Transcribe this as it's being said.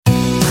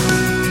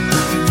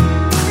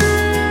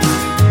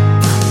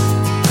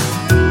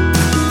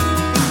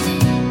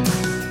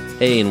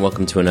Hey, and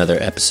welcome to another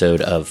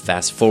episode of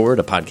Fast Forward,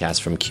 a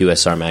podcast from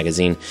QSR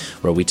Magazine,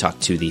 where we talk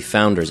to the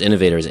founders,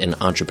 innovators, and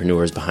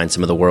entrepreneurs behind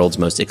some of the world's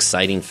most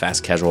exciting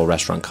fast casual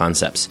restaurant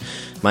concepts.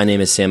 My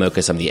name is Sam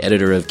Oches. I'm the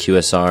editor of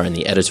QSR and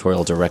the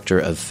editorial director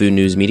of Food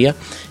News Media.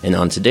 And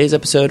on today's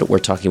episode, we're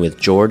talking with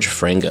George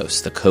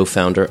Frangos, the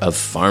co-founder of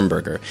Farm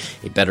Burger,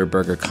 a better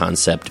burger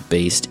concept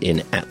based in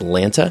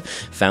Atlanta,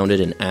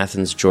 founded in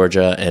Athens,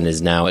 Georgia, and is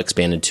now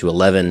expanded to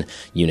 11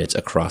 units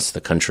across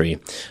the country.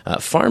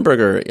 Farm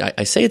Burger,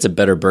 I say it's a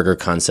better burger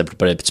concept,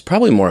 but it's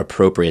probably more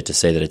appropriate to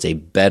say that it's a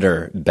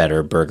better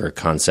burger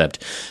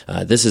concept.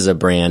 This is a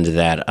brand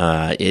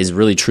that is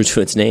really true to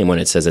its name when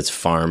it says it's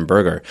Farm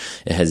Burger.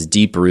 It has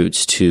deep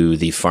roots to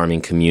the farming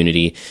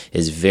community,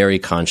 is very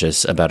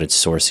conscious about its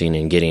sourcing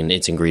and getting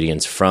its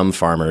ingredients from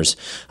farmers,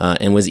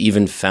 and was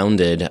even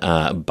founded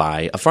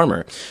by a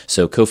farmer.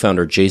 So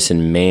co-founder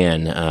Jason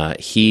Mann,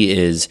 he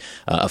is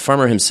a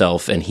farmer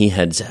himself, and he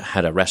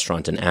had a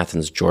restaurant in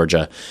Athens,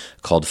 Georgia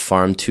called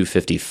Farm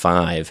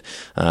 255.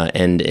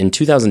 And in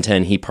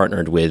 2010, he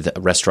partnered with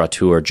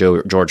restaurateur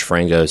George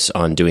Frangos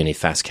on doing a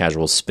fast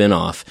casual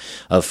spinoff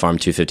of Farm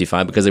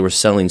 255 because they were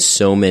selling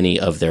so many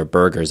of their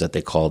burgers that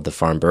they called the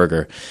Farm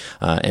Burger.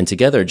 And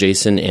together,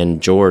 Jason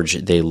and George,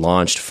 they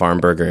launched Farm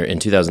Burger in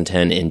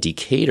 2010 in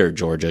Decatur,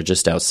 Georgia,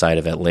 just outside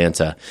of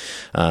Atlanta.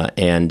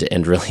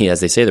 And really, as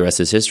they say, the rest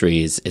is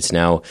history. It's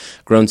now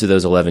grown to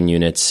those 11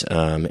 units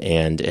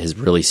and has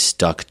really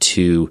stuck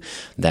to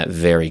that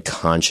very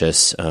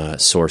conscious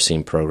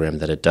sourcing program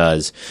that it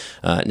does.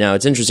 Now,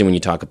 it's interesting when you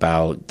talk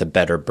about the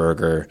better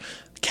burger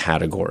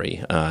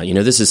category.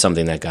 This is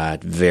something that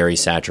got very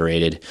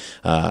saturated,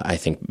 I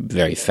think,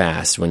 very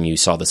fast when you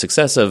saw the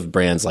success of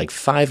brands like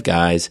Five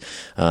Guys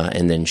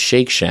and then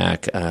Shake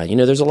Shack.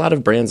 There's a lot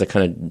of brands that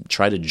kind of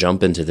try to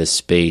jump into this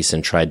space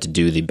and tried to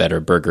do the better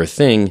burger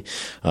thing,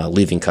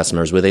 leaving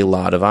customers with a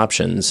lot of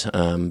options.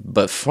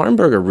 But Farm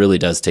Burger really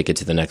does take it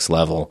to the next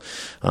level.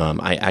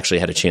 I actually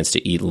had a chance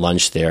to eat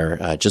lunch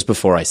there just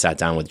before I sat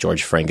down with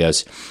George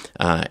Frangos.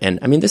 And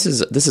I mean, this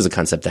is a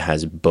concept that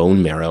has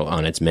bone marrow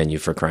on its menu,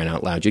 for crying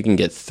out loud. You can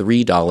get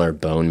 $3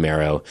 bone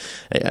marrow.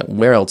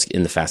 Where else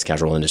in the fast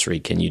casual industry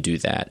can you do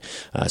that?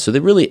 So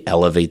they really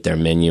elevate their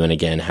menu and,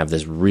 again, have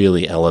this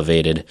really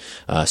elevated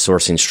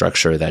sourcing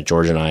structure that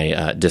George and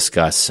I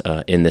discuss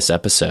in this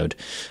episode.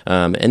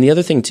 And the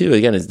other thing, too,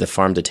 again, is the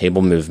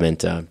farm-to-table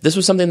movement. This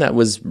was something that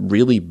was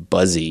really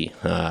buzzy.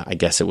 I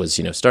guess it was,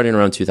 starting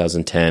around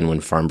 2010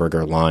 when Farm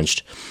Burger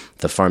launched.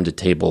 The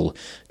farm-to-table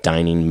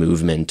dining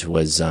movement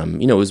was,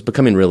 it was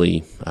becoming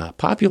really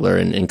popular,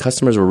 and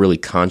customers were really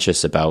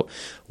conscious about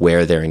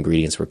where their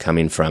ingredients were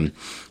coming from.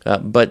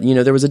 But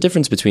there was a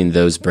difference between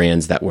those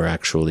brands that were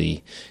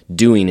actually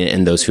doing it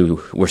and those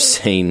who were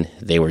saying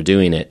they were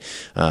doing it.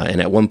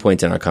 And at one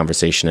point in our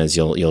conversation, as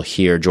you'll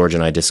hear, George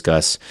and I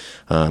discuss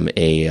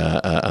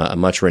a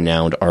much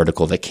renowned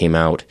article that came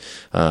out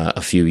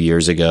a few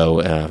years ago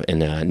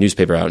in a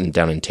newspaper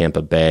down in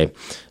Tampa Bay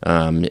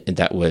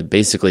that would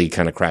basically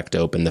kind of cracked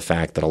open the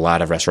fact that a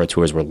lot of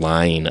restaurateurs were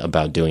lying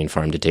about doing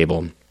farm to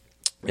table.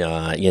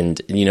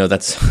 And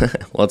that's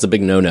it's a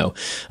big no-no,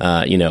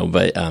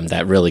 but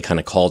that really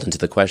kind of called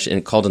into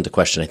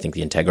question, I think,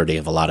 the integrity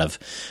of a lot of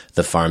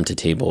the farm to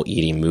table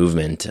eating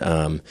movement.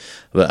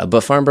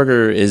 But Farm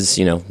Burger is,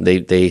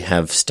 they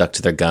have stuck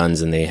to their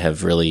guns, and they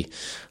have really,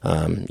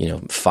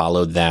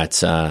 followed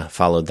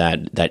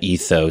that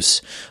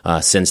ethos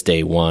since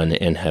day one,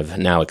 and have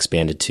now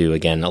expanded to,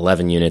 again,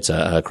 11 units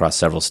across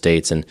several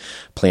states, and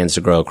plans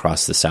to grow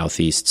across the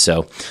Southeast.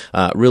 So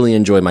really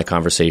enjoyed my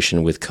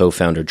conversation with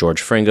co-founder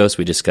George Frangos.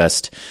 We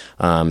discussed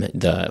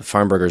the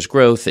Farm Burger's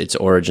growth, its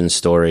origin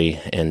story,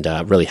 and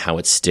really how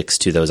it sticks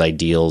to those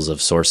ideals of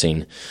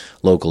sourcing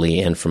locally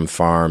and from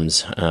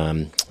farms.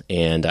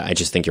 And I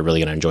just think you're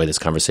really going to enjoy this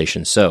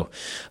conversation. So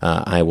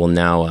I will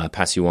now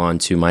pass you on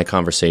to my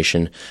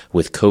conversation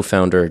with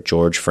co-founder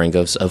George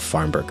Frangos of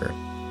Farm Burger.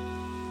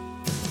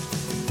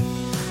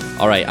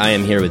 All right, I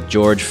am here with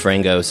George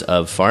Frangos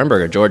of Farm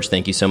Burger. George,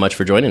 thank you so much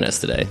for joining us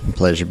today.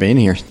 Pleasure being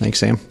here. Thanks,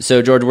 Sam.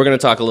 So, George, we're going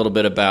to talk a little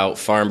bit about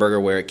Farm Burger,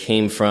 where it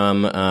came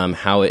from,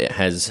 how it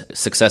has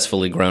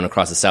successfully grown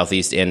across the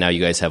Southeast, and now you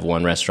guys have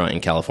one restaurant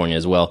in California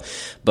as well.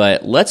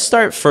 But let's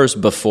start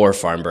first before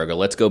Farm Burger.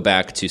 Let's go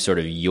back to sort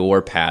of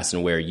your past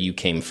and where you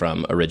came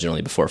from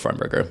originally before Farm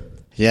Burger.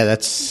 Yeah,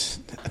 that's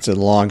a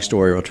long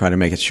story. We'll try to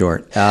make it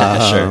short.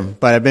 Sure.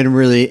 But I've been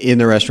really in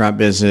the restaurant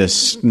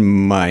business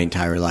my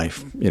entire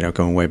life,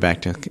 going way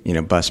back to,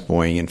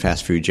 busboying and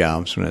fast food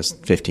jobs when I was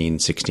 15,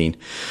 16.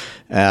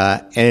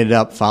 Ended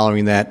up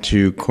following that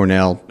to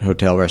Cornell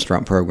Hotel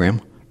Restaurant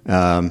Program.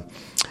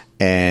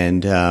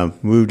 And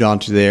moved on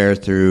to there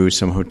through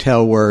some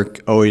hotel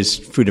work, always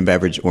food and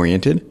beverage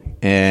oriented.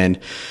 And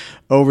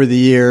over the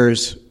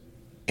years,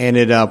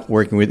 ended up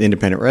working with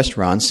independent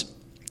restaurants,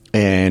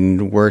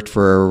 and worked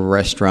for a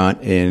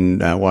restaurant in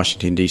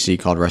Washington, D.C.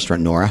 called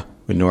Restaurant Nora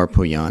with Nora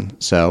Pouillon.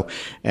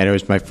 And it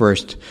was my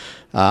first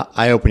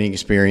eye-opening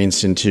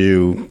experience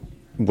into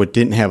what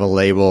didn't have a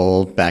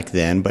label back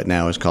then, but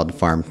now is called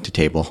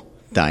farm-to-table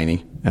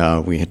dining.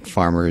 We had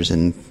farmers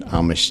and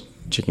Amish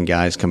chicken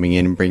guys coming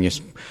in and bringing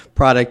us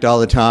product all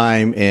the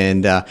time.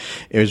 And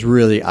it was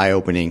really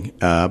eye-opening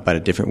about a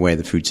different way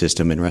the food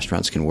system and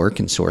restaurants can work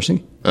in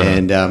sourcing.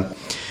 And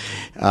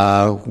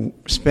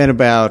spent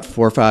about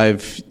 4 or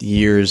 5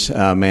 years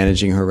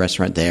managing her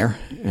restaurant there.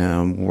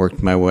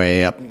 Worked my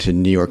way up to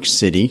New York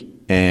City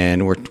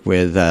and worked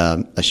with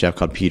a chef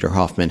called Peter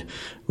Hoffman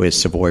with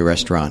Savoy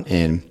Restaurant.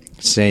 And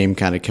same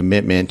kind of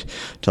commitment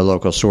to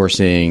local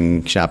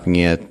sourcing,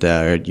 shopping at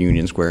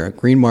Union Square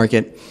Green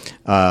Market,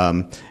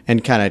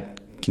 and kind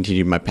of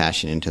continued my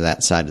passion into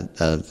that side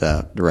of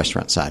the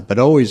restaurant side, but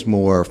always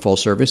more full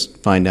service,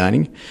 fine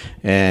dining.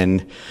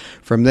 And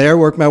from there,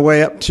 worked my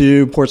way up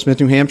to Portsmouth,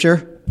 New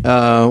Hampshire,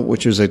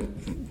 which was a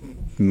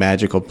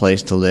magical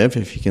place to live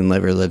if you can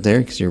ever live there,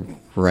 because you're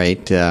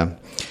right,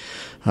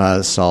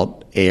 salt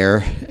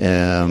air,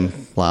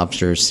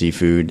 lobster,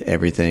 seafood,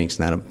 everything. It's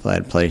not a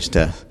bad place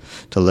to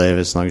live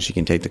as long as you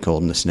can take the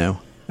cold and the snow.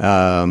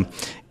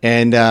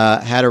 And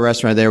had a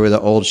restaurant there with an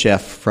old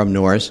chef from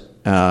Norris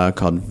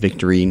called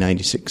Victory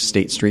 96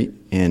 State Street.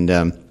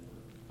 And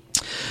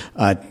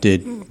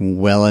did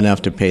well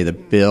enough to pay the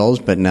bills,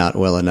 but not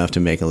well enough to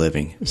make a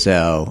living.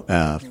 So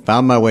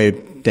found my way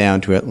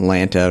down to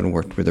Atlanta and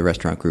worked with a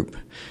restaurant group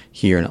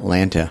here in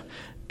Atlanta.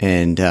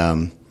 And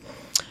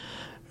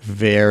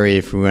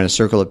if we want to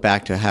circle it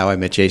back to how I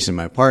met Jason,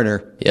 my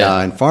partner,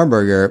 in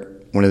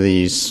Farmburger, one of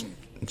these,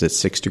 is it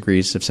 6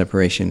 degrees of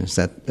separation? Is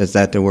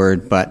that the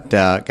word? But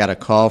got a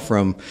call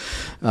from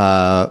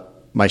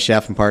my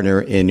chef and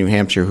partner in New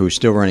Hampshire who's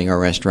still running our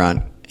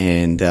restaurant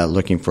and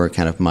looking for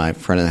kind of my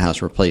front of the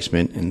house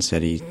replacement, and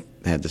said he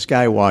had this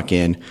guy walk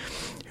in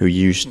who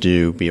used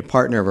to be a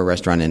partner of a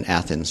restaurant in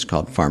Athens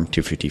called Farm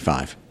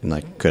 255. And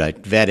like, could I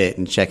vet it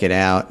and check it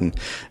out? And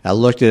I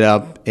looked it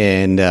up,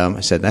 and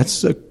I said,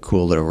 that's a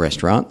cool little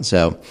restaurant.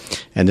 So,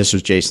 and this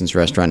was Jason's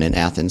restaurant in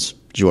Athens,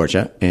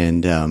 Georgia.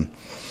 And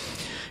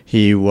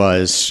he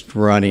was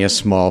running a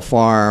small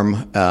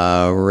farm,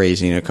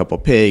 raising a couple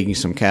pigs,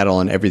 some cattle,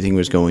 and everything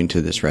was going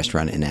to this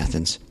restaurant in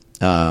Athens.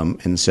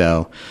 And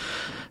so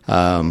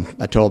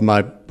I told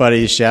my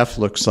buddy chef,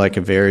 looks like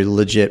a very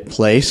legit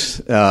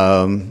place.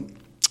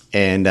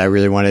 And I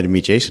really wanted to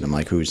meet Jason. I'm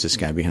like, who's this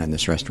guy behind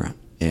this restaurant?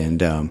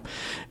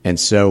 And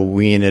so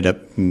we ended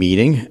up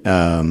meeting.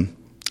 Actually,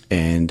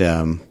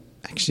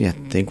 I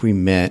think we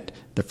met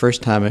the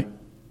first time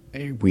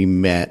we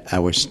met. I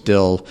was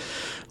still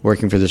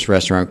working for this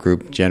restaurant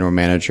group, general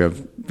manager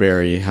of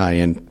very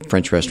high-end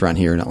French restaurant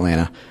here in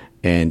Atlanta.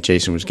 And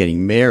Jason was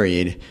getting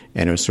married,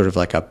 and it was sort of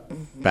like a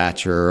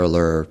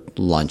bachelor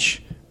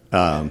lunch.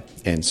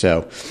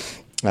 So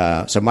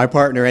my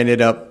partner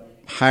ended up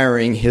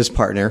hiring his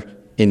partner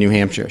in New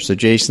Hampshire. So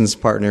Jason's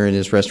partner in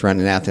his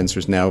restaurant in Athens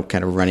was now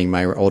kind of running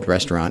my old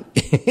restaurant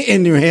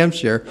in New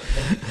Hampshire.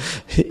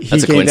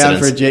 That's a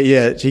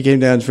coincidence. He came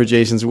down for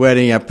Jason's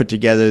wedding. I put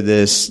together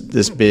this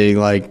big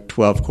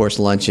 12-course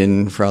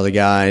luncheon for all the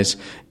guys.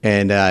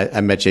 And I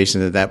met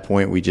Jason at that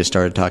point. We just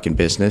started talking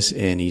business,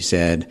 and he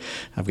said,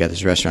 I've got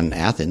this restaurant in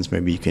Athens.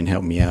 Maybe you can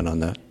help me out on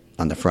the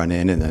front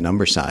end and the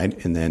number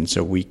side. And then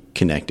so we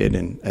connected,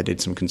 and I did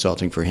some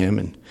consulting for him,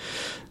 and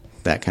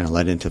that kind of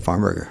led into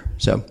Farmburger.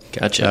 So,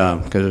 gotcha.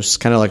 Because it was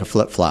kind of like a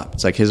flip-flop.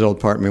 It's like his old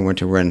partner went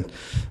to run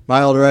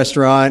my old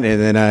restaurant, and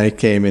then I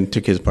came and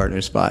took his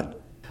partner's spot.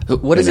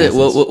 What is it?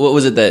 What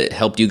was it that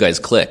helped you guys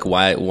click?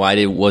 Why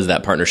was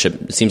that partnership?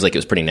 It seems like it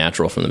was pretty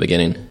natural from the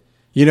beginning.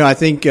 I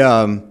think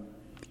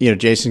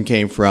Jason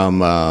came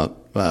from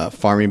a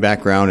farming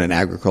background, an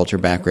agriculture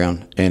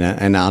background, and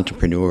an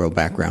entrepreneurial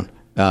background.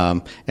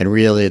 And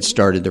really, it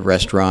started the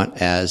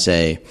restaurant as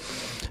a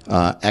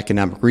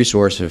economic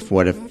resource. A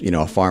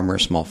farmer, a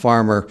small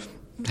farmer,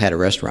 had a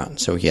restaurant,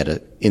 so he had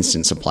an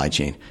instant supply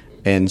chain.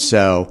 And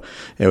so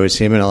it was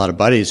him and a lot of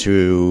buddies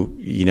who,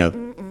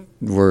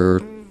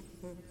 were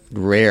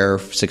rare,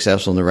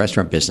 successful in the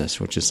restaurant business,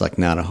 which is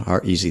not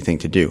a easy thing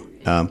to do.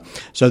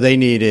 So they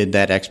needed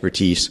that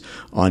expertise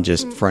on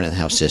just front of the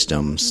house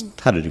systems,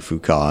 how to do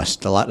food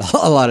cost, a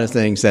lot of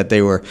things that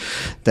they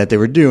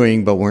were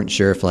doing, but weren't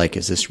sure if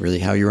is this really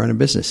how you run a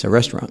business, a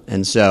restaurant?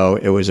 And so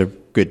it was a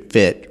good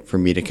fit for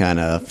me to kind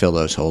of fill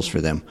those holes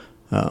for them.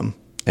 And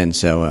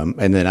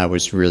then I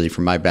was really,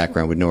 from my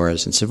background with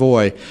Nora's and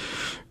Savoy,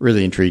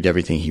 really intrigued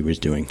everything he was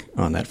doing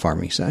on that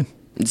farming side.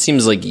 It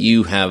seems like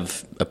you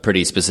have a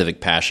pretty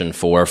specific passion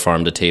for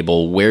farm to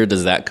table. Where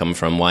does that come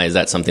from? Why is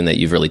that something that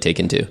you've really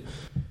taken to?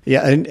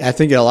 Yeah, and I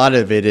think a lot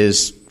of it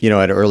is, at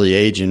an early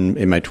age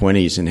in my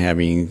 20s and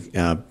having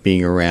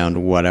being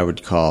around what I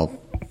would call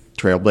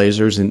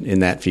trailblazers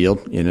in that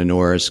field.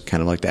 Nora's kind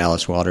of like the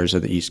Alice Waters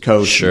of the East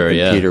Coast. Sure, and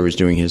yeah. Peter was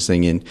doing his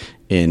thing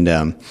in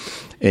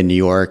New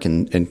York,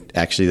 and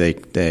actually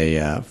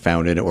they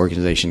founded an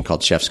organization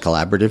called Chefs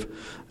Collaborative,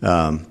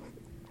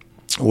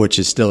 which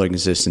is still in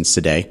existence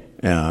today.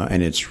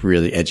 And it's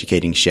really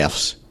educating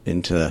chefs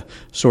into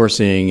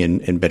sourcing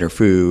and better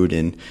food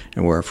and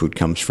where our food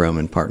comes from,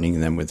 and partnering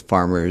them with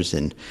farmers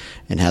and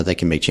how they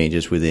can make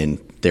changes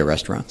within their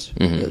restaurants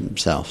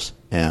themselves.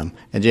 And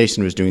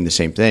Jason was doing the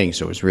same thing,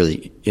 so it was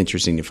really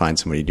interesting to find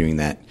somebody doing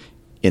that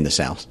in the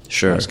South.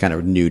 Sure. I was kind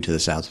of new to the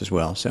South as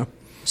well. So,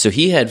 So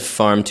he had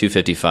Farm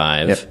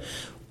 255. Yep.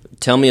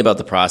 Tell me about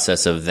the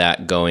process of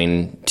that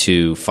going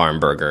to Farm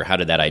Burger. How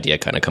did that idea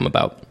kind of come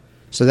about?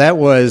 So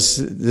this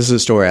is a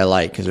story I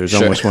like because there's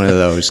almost one of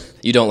those.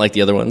 You don't like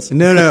the other ones?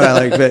 No, I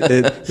like,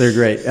 but they're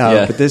great.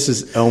 But this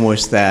is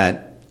almost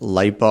that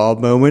light bulb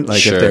moment.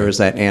 Like if there was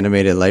that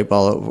animated light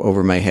bulb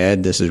over my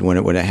head, this is when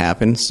it would have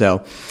happened.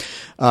 So,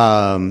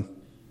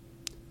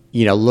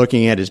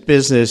 looking at his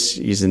business,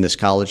 he's in this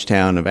college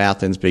town of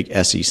Athens, big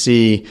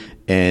SEC,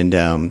 and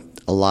a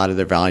lot of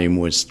their volume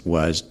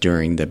was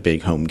during the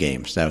big home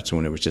games. That's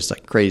when it was just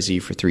like crazy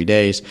for 3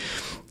 days.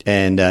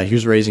 And he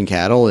was raising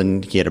cattle,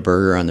 and he had a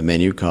burger on the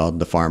menu called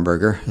the Farm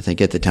Burger, I think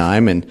at the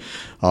time, and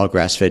all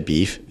grass-fed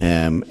beef.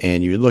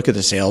 And you would look at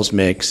the sales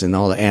mix and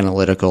all the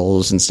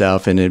analyticals and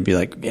stuff, and it'd be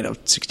like,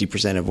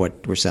 60% of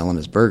what we're selling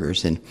is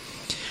burgers. And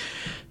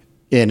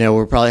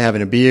we're probably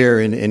having a beer,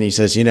 and he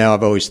says,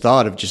 I've always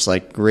thought of just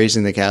like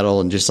raising the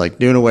cattle and just like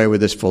doing away with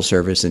this full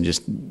service and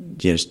just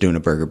doing a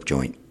burger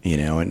joint,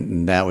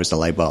 and that was the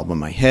light bulb in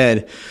my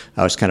head.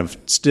 I was kind of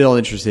still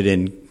interested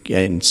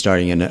in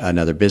starting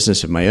another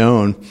business of my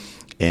own,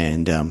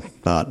 and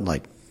thought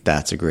like,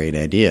 that's a great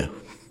idea.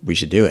 We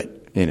should do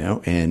it,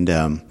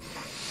 and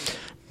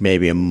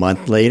maybe a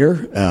month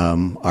later,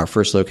 our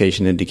first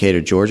location in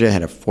Decatur, Georgia,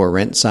 had a for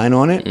rent sign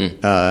on it.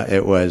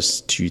 It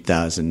was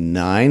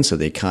 2009, so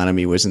the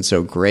economy wasn't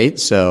so great.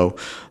 So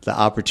the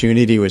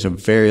opportunity was a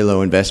very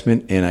low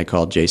investment, and I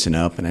called Jason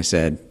up and I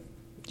said,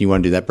 "You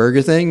want to do that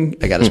burger thing?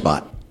 I got a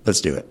spot.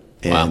 Let's do it."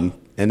 And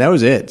that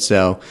was it.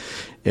 So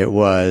it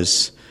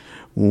was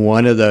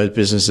one of those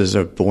businesses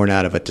that born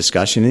out of a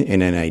discussion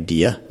and an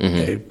idea.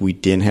 We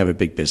didn't have a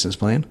big business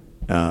plan.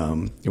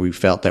 We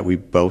felt that we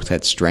both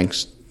had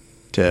strengths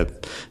to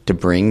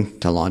bring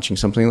to launching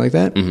something like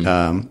that.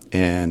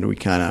 And we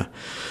kind of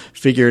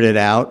figured it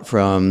out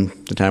from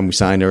the time we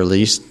signed our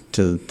lease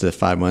to the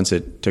 5 months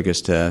it took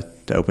us to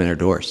open our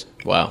doors.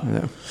 Wow.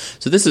 Yeah.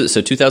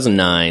 So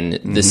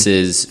 2009, this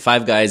is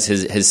Five Guys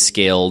has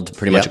scaled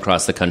pretty much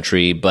across the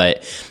country,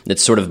 but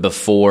it's sort of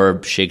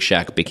before Shake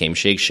Shack became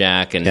Shake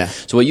Shack. And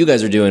so what you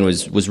guys are doing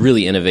was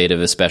really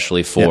innovative,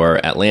 especially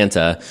for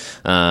Atlanta.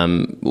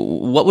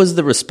 What was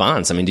the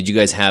response? I mean, did you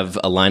guys have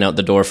a line out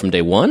the door from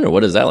day one, or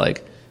what is that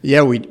like?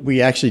 Yeah,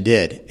 we actually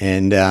did.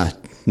 And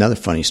another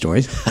funny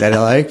story that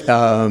I like.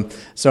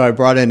 So I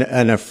brought in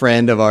a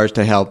friend of ours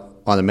to help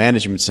on the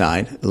management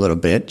side a little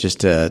bit,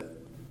 just to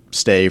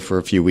stay for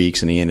a few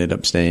weeks, and he ended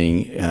up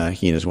staying, he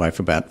and his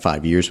wife, about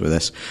 5 years with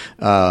us.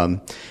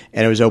 And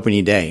it was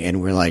opening day, and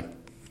we're like,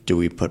 do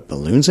we put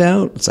balloons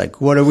out? It's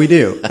like, what do we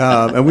do?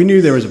 And we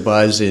knew there was a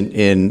buzz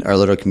in our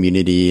little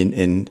community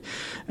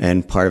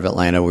and part of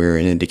Atlanta. We were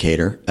in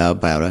Decatur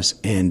about us.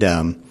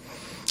 And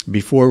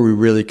before we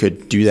really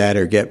could do that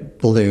or get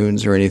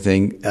balloons or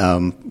anything,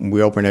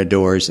 we opened our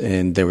doors,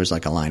 and there was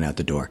like a line out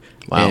the door.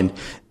 Wow. And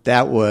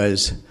that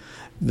was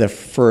the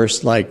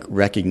first like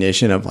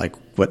recognition of like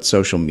what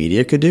social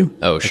media could do.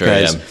 Oh, sure.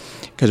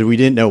 Because we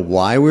didn't know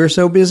why we were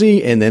so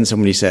busy. And then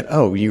somebody said,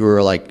 "Oh, you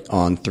were like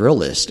on Thrill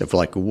List of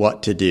like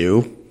what to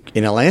do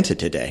in Atlanta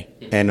today."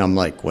 And I'm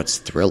like, "What's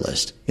Thrill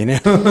List?" I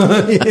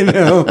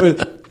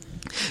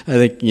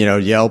think,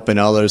 Yelp and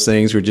all those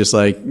things were just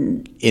like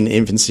in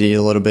infancy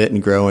a little bit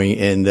and growing.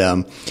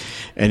 And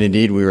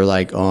indeed we were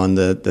like on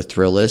the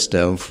Thrill List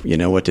of,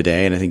 what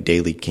today. And I think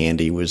Daily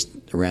Candy was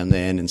around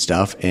then and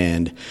stuff.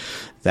 And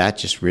that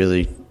just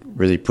really,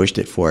 really pushed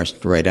it for us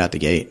right out the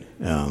gate.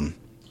 Tell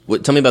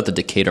me about the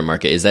Decatur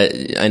market. Is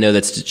that, I know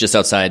that's just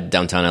outside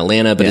downtown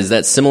Atlanta, but is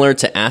that similar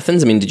to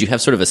Athens? I mean, did you have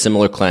sort of a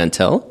similar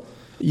clientele?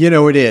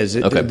 It is.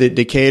 Okay. The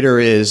Decatur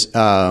is,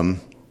 a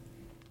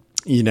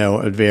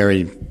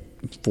very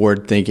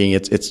forward-thinking.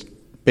 It's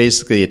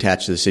basically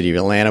attached to the city of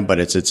Atlanta,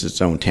 but it's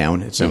its own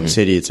town, its own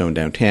city, its own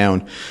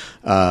downtown.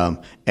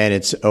 And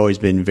it's always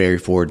been very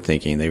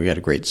forward-thinking. They've got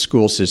a great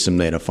school system.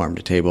 They had a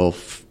farm-to-table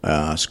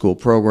school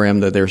program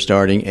that they're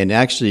starting. And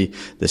actually,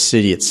 the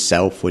city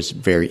itself was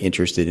very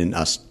interested in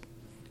us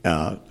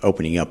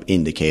opening up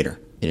in Decatur.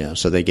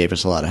 So they gave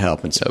us a lot of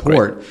help and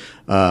support.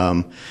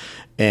 So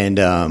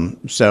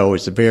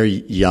it's a very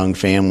young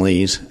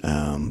families,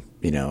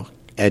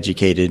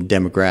 educated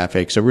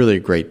demographic. So really a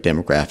great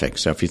demographic.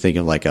 So if you think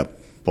of like a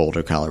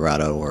Boulder,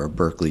 Colorado, or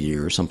Berkeley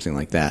or something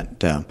like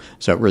that.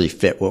 So it really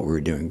fit what we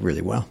were doing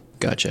really well.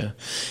 Gotcha.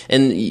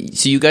 And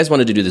so you guys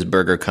wanted to do this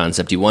burger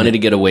concept. You wanted to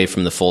get away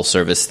from the full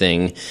service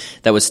thing.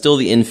 That was still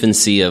the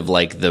infancy of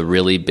like the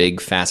really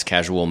big fast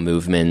casual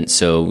movement.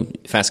 So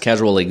fast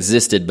casual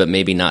existed, but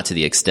maybe not to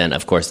the extent,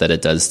 of course, that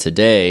it does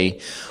today.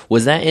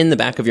 Was that in the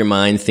back of your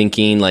mind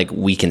thinking like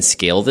we can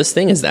scale this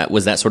thing?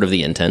 Was that sort of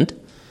the intent?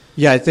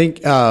 Yeah, I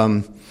think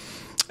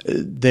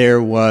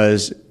there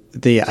was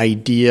the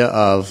idea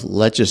of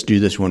let's just do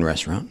this one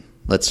restaurant.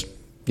 Let's,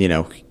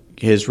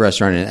 his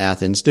restaurant in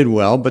Athens did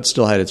well, but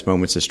still had its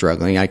moments of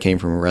struggling. I came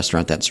from a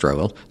restaurant that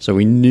struggled. So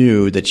we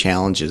knew the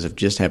challenges of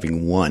just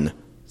having one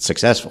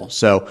successful.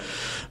 So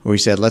we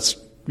said,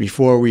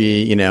 before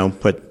we,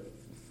 put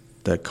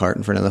the cart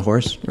in front of the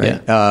horse,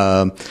 right?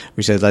 Yeah.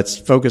 We said, let's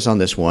focus on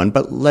this one,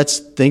 but let's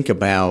think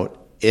about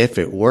if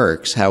it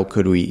works, how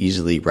could we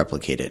easily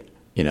replicate it?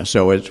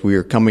 So as we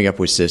were coming up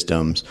with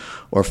systems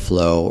or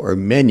flow or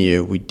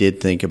menu, we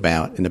did think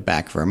about in the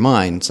back of our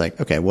mind, it's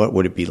like, okay, what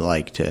would it be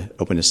like to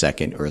open a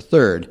second or a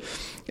third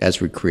as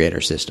we create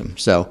our system?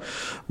 So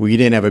we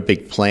didn't have a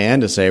big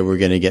plan to say we're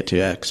going to get to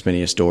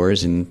Expedia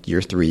stores in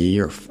year 3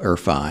 or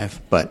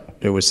 5, but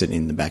it was sitting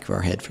in the back of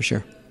our head for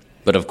sure.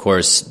 But of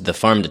course, the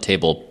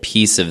farm-to-table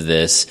piece of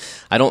this,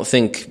 I don't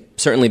think,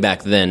 certainly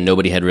back then,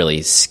 nobody had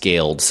really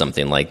scaled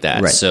something like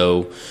that. Right.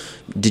 So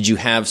did you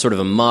have sort of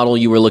a model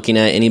you were looking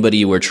at, anybody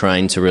you were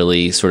trying to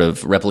really sort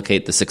of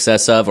replicate the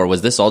success of, or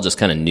was this all just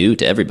kind of new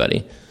to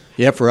everybody?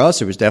 Yeah, for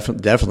us, it was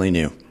definitely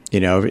new.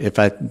 If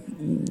I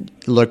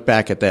look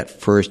back at that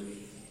first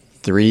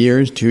 3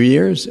 years, 2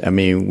 years, I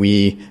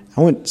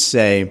wouldn't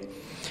say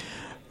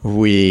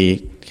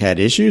we had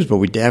issues, but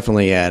we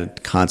definitely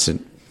had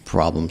constant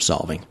problem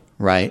solving.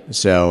 Right.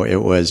 So it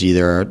was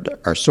either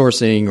our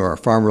sourcing or our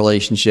farm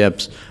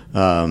relationships,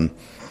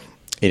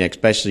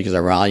 especially because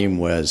our volume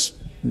was,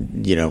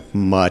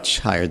 much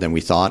higher than we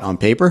thought on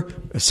paper.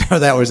 So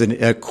that was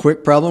a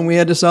quick problem we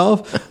had to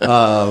solve.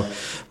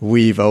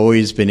 We've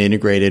always been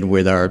integrated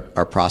with our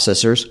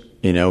processors,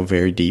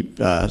 very deep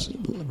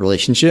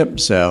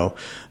relationship. So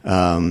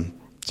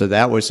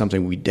that was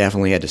something we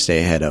definitely had to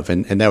stay ahead of.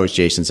 And that was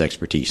Jason's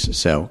expertise.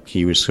 So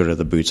he was sort of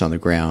the boots on the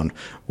ground,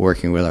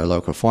 working with our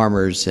local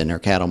farmers and our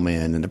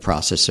cattlemen and the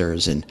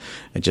processors and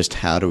just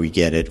how do we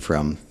get it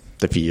from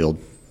the field,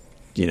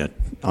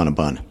 on a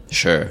bun.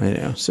 Sure.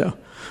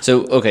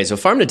 So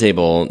farm to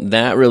table,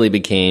 that really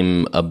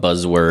became a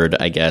buzzword,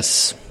 I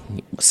guess,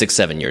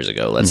 6-7 years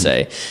ago, let's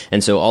say.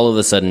 And so all of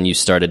a sudden you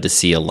started to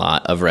see a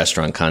lot of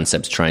restaurant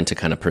concepts trying to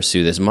kind of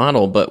pursue this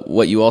model. But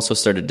what you also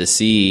started to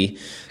see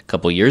a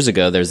couple years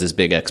ago, there's this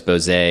big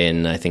expose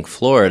in, I think,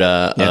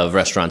 Florida of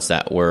restaurants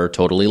that were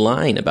totally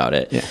lying about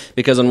it. Yeah.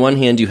 Because on one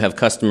hand, you have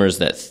customers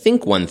that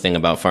think one thing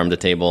about farm to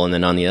table, and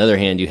then on the other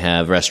hand, you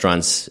have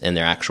restaurants and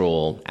their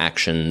actual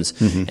actions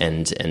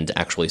and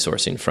actually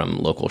sourcing from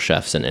local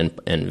chefs and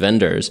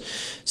vendors.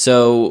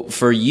 So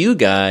for you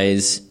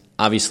guys,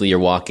 obviously you're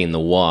walking the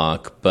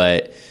walk,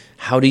 but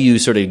how do you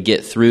sort of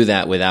get through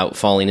that without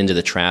falling into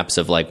the traps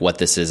of like what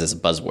this is as a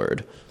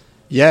buzzword?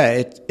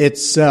 Yeah,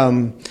 it's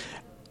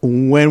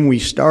when we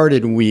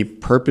started, we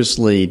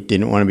purposely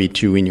didn't want to be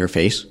too in your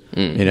face,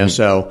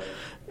 so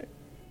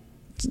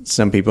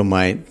some people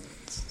might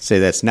say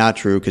that's not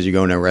true because you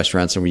go into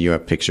restaurants and you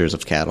have pictures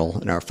of cattle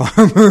and our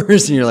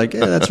farmers and you're like,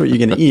 yeah, that's what you're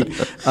going to eat.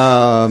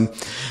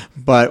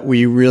 But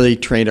we really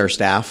trained our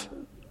staff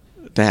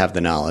to have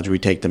the knowledge. We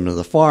take them to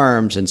the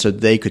farms and so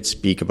they could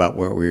speak about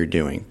what we were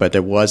doing. But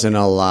there wasn't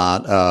a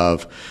lot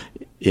of,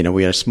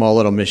 we had a small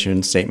little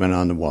mission statement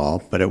on the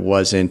wall, but it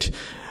wasn't,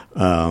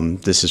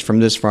 this is from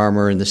this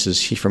farmer and this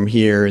is from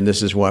here and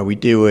this is why we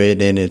do it.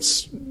 And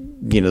it's,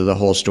 the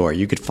whole story.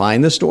 You could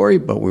find the story,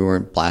 but we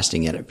weren't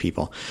blasting it at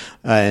people.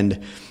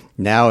 And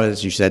now,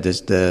 as you said,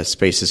 the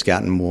space has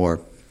gotten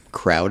more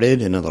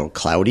crowded and a little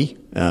cloudy.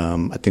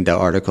 I think that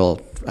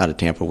article out of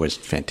Tampa was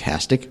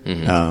fantastic.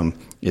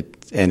 It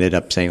ended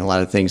up saying a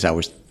lot of things I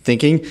was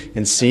thinking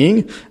and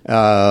seeing.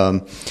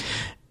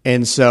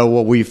 And so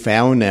what we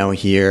found now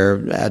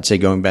here, I'd say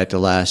going back to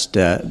last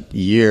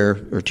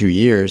year or 2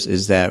 years,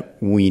 is that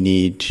we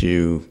need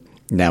to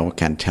now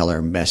kind of tell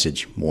our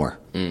message more,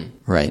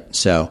 right?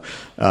 So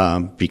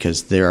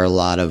because there are a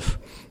lot of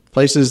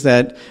places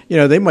that,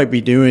 they might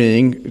be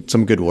doing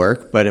some good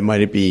work, but it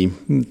might be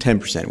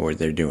 10% what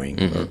they're doing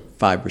or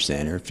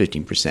 5% or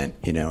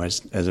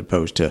 15%, as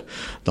opposed to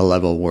the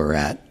level we're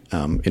at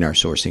in our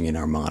sourcing, in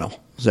our model.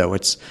 So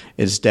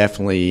it's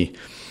definitely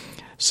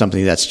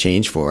something that's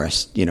changed for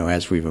us,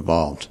 as we've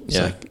evolved. It's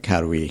like,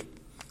 how do we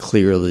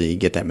clearly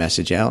get that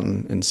message out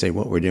and say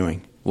what we're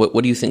doing?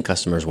 What do you think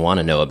customers want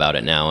to know about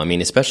it now? I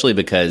mean, especially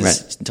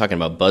because talking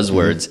about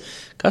buzzwords,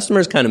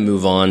 customers kind of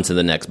move on to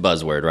the next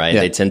buzzword, right? Yeah.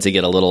 They tend to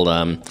get a little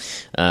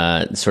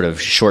sort of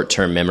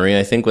short-term memory,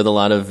 I think, with a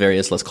lot of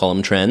various, let's call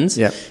them trends.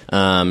 Yeah.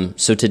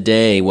 So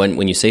today,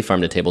 when you say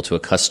farm to table to a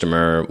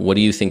customer, what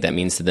do you think that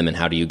means to them and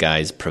how do you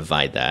guys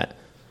provide that?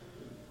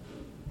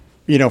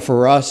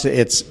 For us,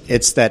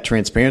 it's that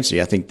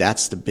transparency. I think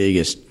that's the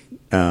biggest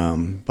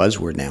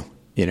buzzword now.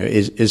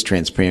 Is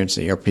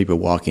transparency. Are people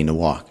walking the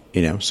walk?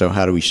 So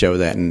how do we show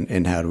that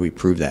and how do we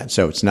prove that?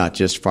 So it's not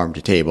just farm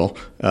to table,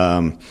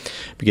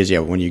 because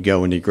when you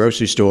go into a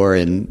grocery store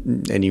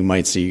and you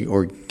might see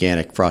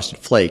organic frosted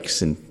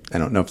flakes, and I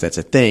don't know if that's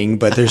a thing,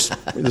 but there's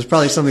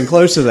probably something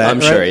close to that.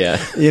 I'm sure,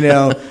 yeah.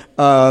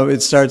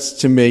 It starts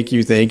to make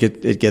you think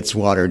it gets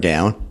watered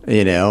down.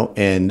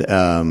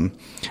 And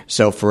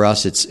so for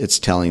us, it's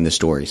telling the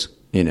stories.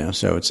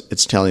 So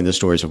it's telling the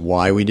stories of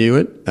why we do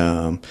it.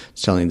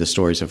 It's telling the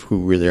stories of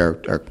who really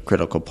are our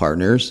critical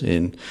partners,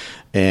 and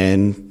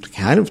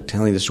kind of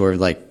telling the story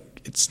of like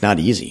it's not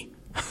easy.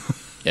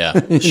 Yeah,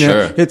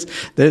 sure.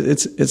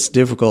 It's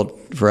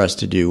difficult for us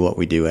to do what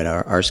we do at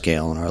our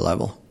scale and our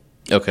level.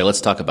 Okay,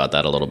 let's talk about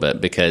that a little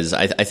bit because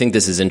I think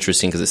this is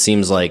interesting because it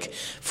seems like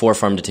for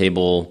farm to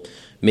table,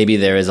 maybe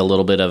there is a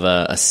little bit of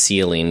a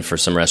ceiling for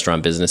some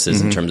restaurant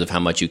businesses in terms of how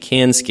much you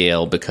can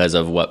scale because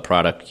of what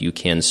product you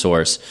can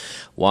source.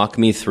 Walk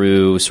me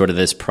through sort of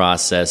this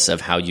process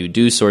of how you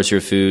do source your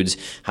foods.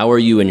 How are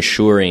you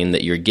ensuring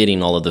that you're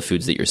getting all of the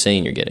foods that you're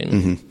saying you're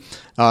getting?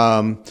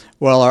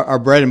 Well, our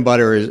bread and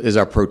butter is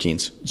our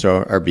proteins,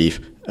 so our beef.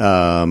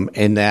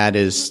 And that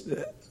is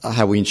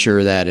how we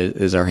ensure that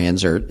is our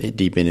hands are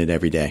deep in it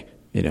every day.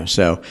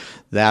 So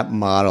that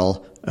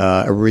model,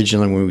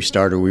 originally when we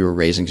started, we were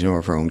raising some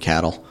of our own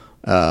cattle.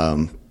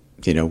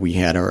 We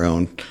had our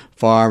own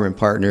farm and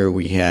partner.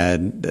 We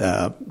had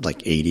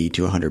like 80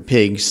 to 100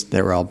 pigs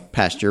that were all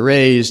pasture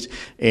raised.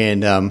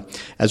 And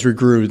as we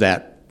grew,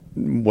 that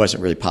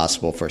wasn't really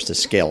possible for us to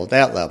scale at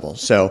that level.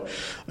 So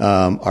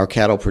our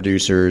cattle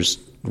producers,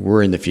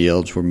 we're in the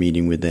fields. We're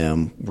meeting with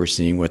them. We're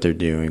seeing what they're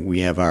doing. We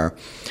have our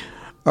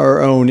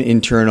own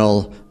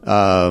internal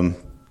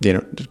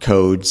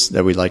codes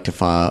that we like to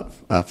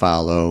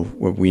follow,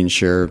 where we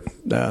ensure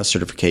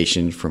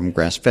certification from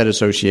grass-fed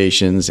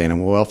associations,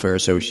 animal welfare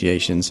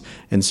associations.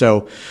 And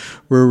so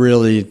we're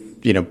really,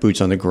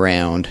 boots on the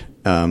ground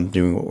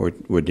doing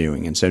what we're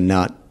doing. And so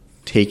not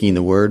taking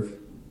the word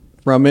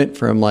from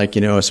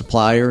a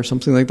supplier or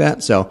something like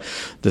that. So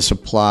the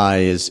supply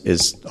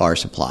is our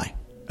supply.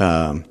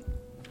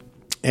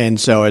 And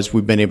so as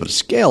we've been able to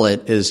scale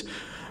it is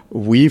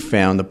we've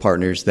found the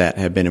partners that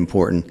have been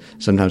important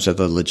sometimes are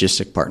the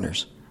logistic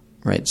partners,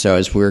 right? So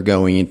as we're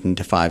going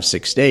into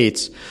 5-6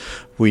 states,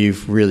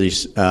 we've really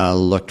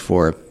looked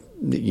for,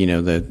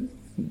 the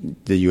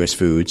U.S.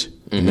 foods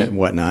and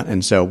whatnot.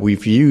 And so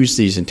we've used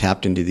these and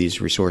tapped into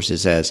these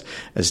resources as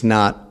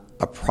not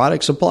a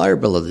product supplier,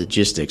 but a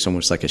logistics,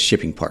 almost like a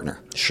shipping partner.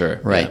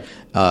 Sure. Right.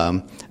 Yeah.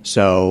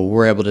 So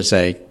we're able to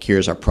say,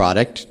 here's our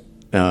product.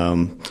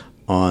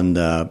 On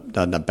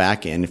the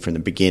back end, from the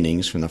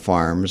beginnings, from the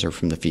farms or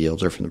from the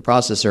fields or from the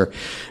processor,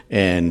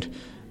 and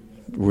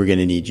we're going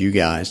to need you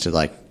guys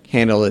to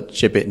handle it,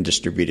 ship it, and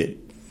distribute it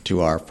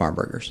to our farm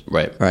burgers.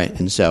 Right.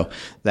 And so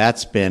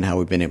that's been how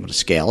we've been able to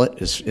scale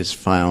it. Is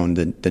found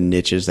the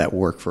niches that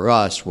work for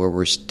us, where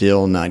we're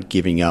still not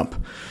giving up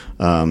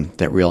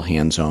that real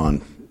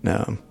hands-on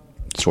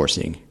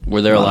sourcing.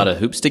 Were there a lot of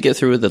hoops to get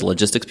through with the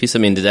logistics piece? I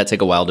mean, did that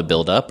take a while to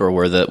build up, or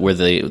were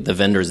the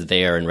vendors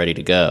there and ready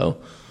to go?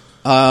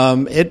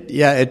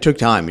 It took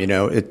time.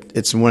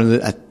 It's one of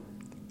the.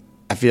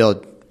 I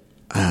feel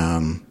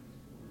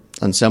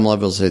on some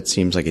levels it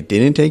seems like it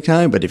didn't take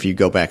time, but if you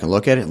go back and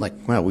look at it,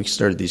 wow, we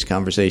started these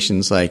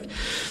conversations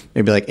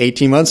maybe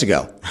 18 months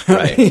ago,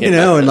 right?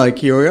 And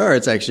here we are.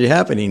 It's actually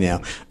happening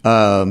now.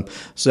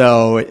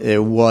 So it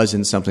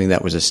wasn't something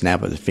that was a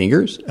snap of the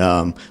fingers,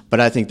 but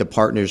I think the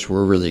partners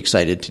were really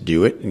excited to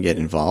do it and get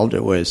involved.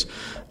 It was.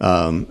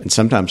 And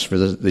sometimes for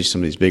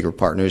some of these bigger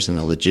partners, and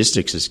the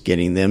logistics is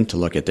getting them to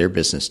look at their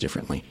business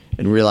differently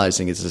and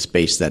realizing it's a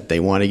space that they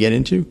want to get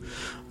into,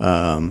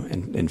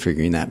 and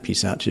figuring that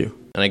piece out too.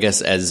 And I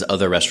guess as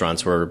other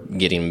restaurants were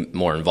getting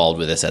more involved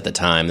with this at the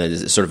time,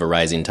 is it sort of a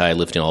rising tide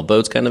lifting all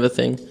boats kind of a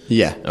thing?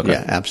 Yeah, okay.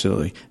 Yeah,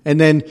 absolutely.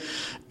 And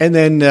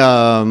then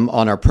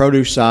on our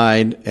produce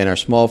side and our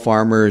small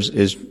farmers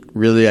is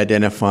really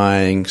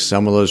identifying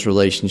some of those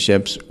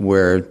relationships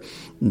where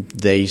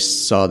they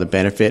saw the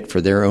benefit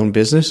for their own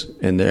business,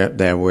 and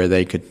that where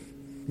they could,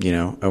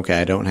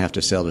 I don't have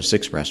to sell to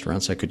 6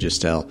 restaurants. I could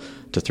just sell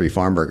to 3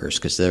 farm burgers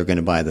because they're going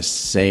to buy the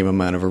same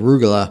amount of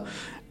arugula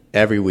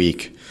every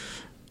week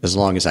as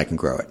long as I can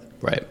grow it.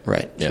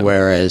 Right. Yeah.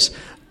 Whereas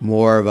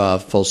more of a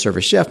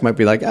full-service chef might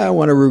be like, I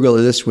want arugula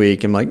this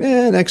week. I'm like,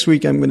 next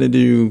week I'm going to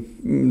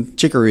do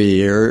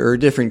chicory or a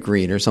different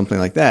green or something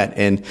like that.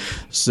 And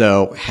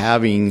so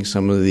having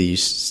some of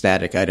these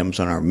static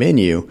items on our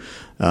menu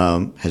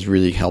has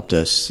really helped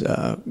us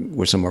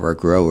with some of our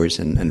growers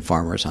and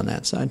farmers on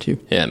that side too.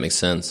 Yeah, it makes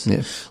sense.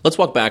 Yeah. Let's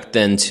walk back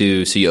then so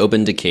you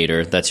opened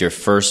Decatur. That's your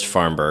first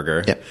farm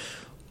burger. Yep.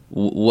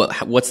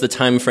 What's the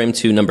time frame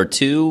to number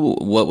 2?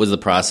 What was the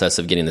process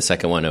of getting the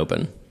second one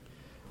open?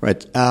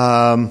 Right.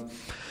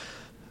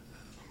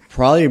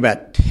 Probably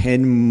about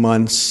 10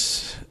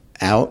 months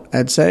out,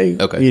 I'd say.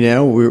 Okay.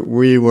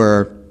 We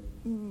were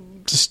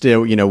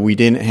still, we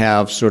didn't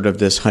have sort of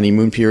this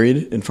honeymoon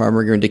period in Farm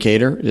Burger in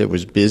Decatur. It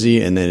was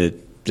busy, and then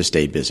it just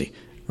stayed busy,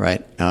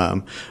 right?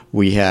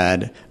 We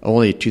had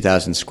only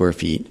 2,000 square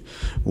feet.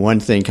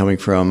 One thing coming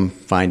from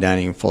fine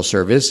dining and full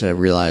service, I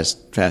realized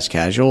fast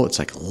casual, it's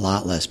a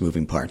lot less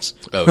moving parts.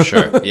 Oh,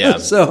 sure. Yeah.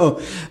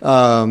 So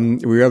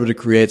we were able to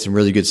create some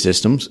really good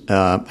systems,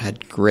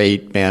 had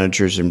great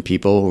managers and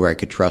people who I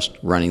could trust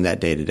running that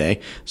day to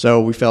day.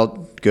 So we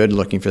felt good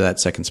looking for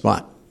that second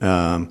spot.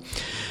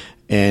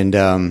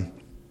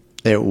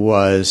 It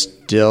was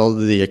still,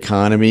 the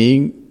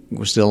economy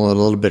was still in a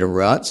little bit of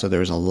rut, so there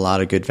was a lot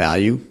of good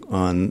value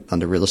on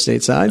the real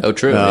estate side. Oh,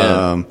 true.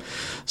 Yeah.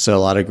 So a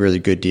lot of really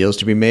good deals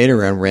to be made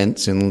around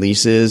rents and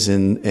leases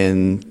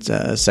and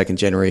second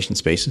generation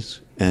spaces.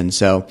 And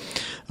so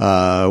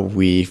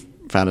we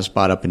found a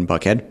spot up in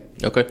Buckhead.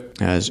 Okay.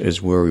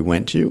 As where we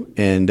went to.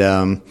 And,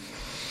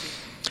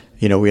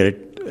 we had,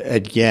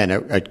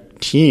 a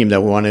team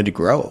that wanted to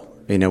grow.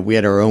 we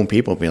had our own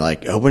people be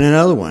like, open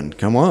another one.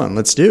 Come on,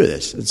 let's do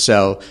this. And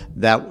so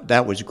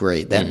that was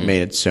great. That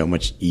made it so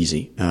much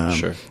easy.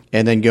 Sure.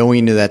 And then going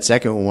into that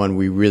second one,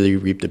 we really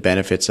reaped the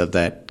benefits of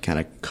that kind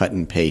of cut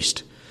and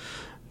paste.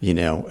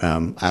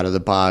 Out of the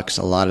box,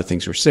 a lot of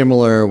things were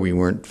similar. We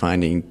weren't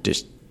finding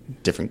just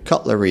different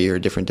cutlery or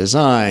different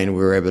design.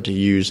 We were able to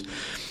use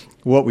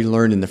what we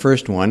learned in the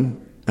first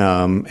one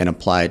and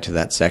apply it to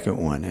that second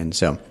one. And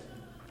so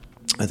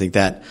I think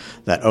that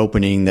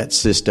opening, that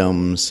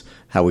systems,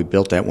 how we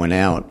built that one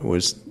out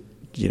was,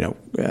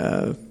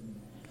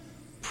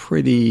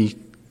 pretty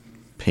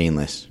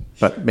painless.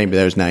 But maybe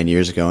that was 9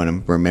 years ago, and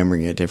I'm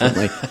remembering it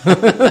differently.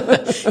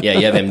 Yeah,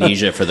 you have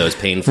amnesia for those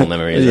painful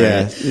memories.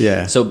 Right?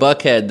 Yeah. So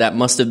Buckhead, that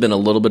must have been a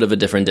little bit of a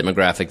different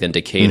demographic than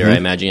Decatur. I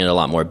imagine you had a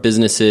lot more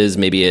businesses.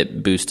 Maybe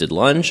it boosted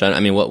lunch. I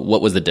mean,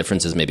 what was the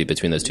differences maybe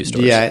between those two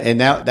stores? Yeah,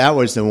 and that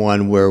was the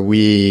one where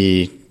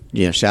we,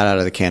 shot out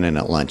of the cannon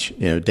at lunch.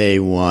 Day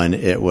one,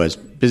 it was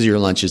busier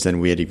lunches than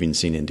we had even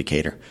seen in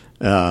Decatur.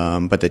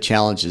 But the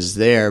challenges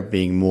there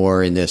being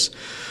more in this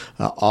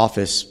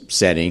office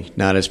setting,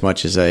 not as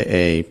much as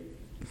a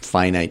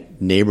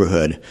finite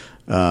neighborhood,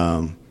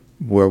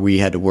 where we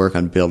had to work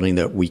on building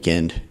the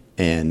weekend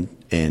and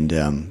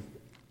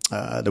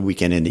the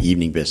weekend and the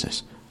evening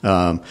business.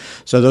 So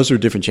those were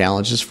different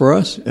challenges for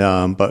us,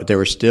 but there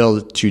were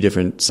still two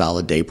different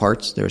solid day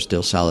parts. There was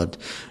still solid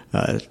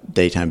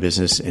daytime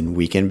business and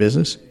weekend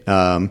business,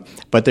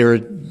 but they were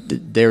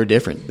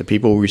different. The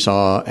people we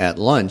saw at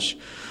lunch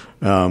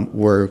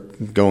were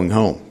going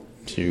home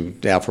to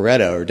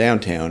Alpharetta or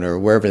downtown or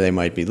wherever they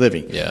might be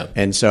living. Yeah.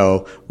 And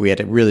so we had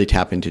to really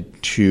tap into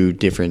two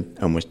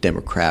different almost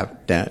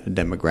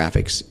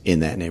demographics in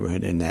that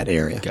neighborhood, in that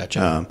area.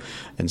 Gotcha.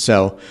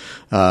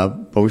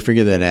 But we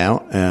figured that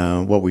out.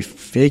 What we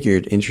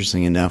figured,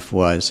 interesting enough,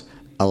 was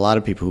a lot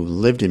of people who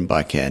lived in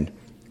Buckhead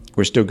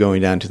were still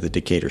going down to the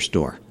Decatur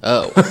store.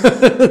 Oh,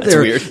 that's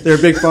weird. They're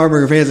big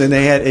Farmburger fans, and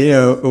they had,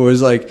 it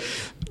was like,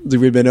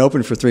 we'd been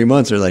open for 3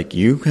 months. They're like,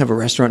 you have a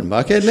restaurant in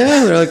Buckhead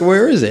now? They're like,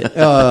 where is it?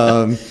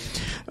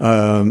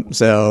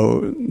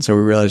 So we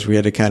realized we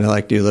had to kind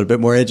of do a little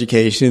bit more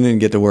education and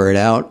get the word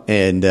out.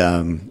 And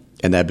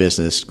that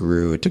business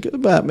grew. It took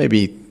about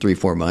maybe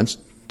 3-4 months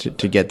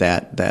to get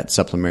that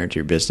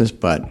supplementary business.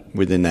 But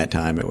within that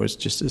time, it was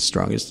just as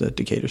strong as the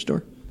Decatur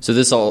store. So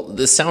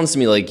this sounds to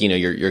me like,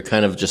 you're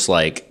kind of just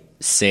like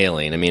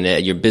sailing. I mean,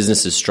 your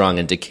business is strong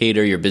in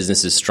Decatur, your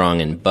business is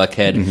strong in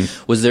Buckhead.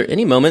 Mm-hmm. Was there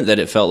any moment that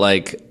it felt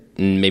like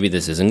maybe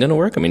this isn't going to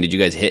work? I mean, did you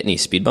guys hit any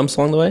speed bumps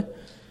along the way?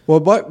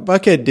 Well,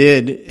 Buckhead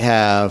did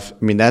have,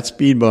 that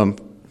speed bump,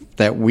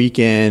 that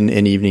weekend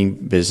and evening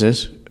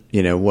business,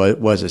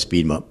 was a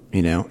speed bump,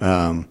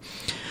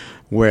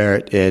 where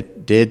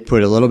it did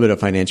put a little bit of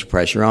financial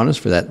pressure on us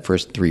for that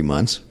first 3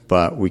 months,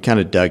 but we kind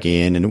of dug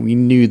in and we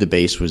knew the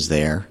base was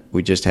there.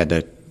 We just had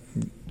to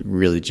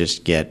really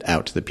just get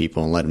out to the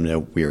people and let them know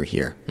we were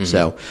here. Mm-hmm.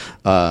 So,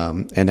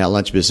 and that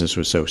lunch business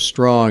was so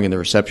strong and the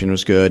reception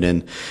was good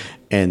and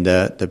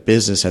the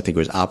business, I think,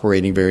 was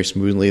operating very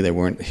smoothly. There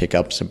weren't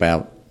hiccups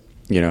about,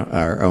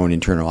 our own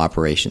internal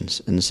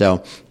operations. And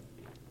so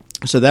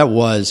that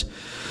was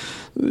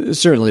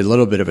certainly a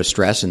little bit of a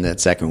stress in that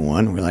second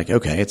one. We're like,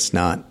 okay, it's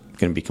not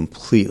going to be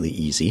completely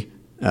easy.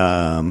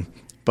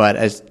 But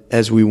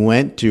as we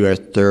went to our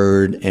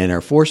third and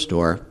our fourth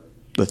store,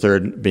 the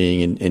third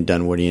being in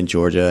Dunwoody in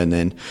Georgia, and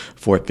then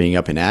fourth being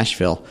up in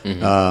Asheville.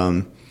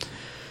 Mm-hmm.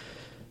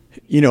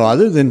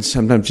 Other than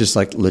sometimes just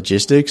like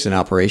logistics and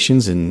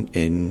operations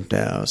and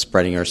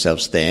spreading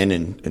ourselves thin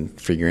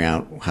and figuring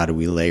out how do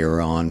we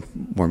layer on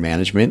more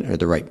management or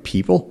the right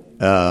people,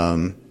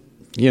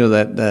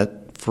 that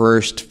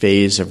first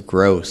phase of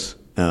growth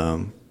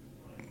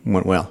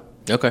went well.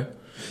 Okay.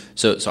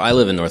 So I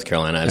live in North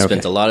Carolina. I've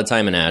spent a lot of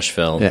time in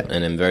Asheville,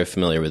 and I'm very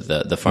familiar with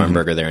the farm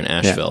burger there in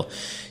Asheville.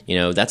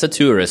 Yeah. That's a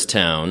tourist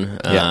town,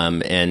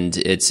 and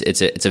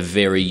it's a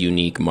very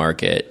unique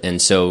market.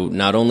 And so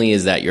not only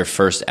is that your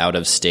first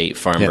out-of-state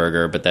farm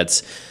burger, but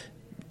that's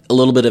a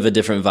little bit of a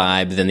different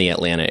vibe than the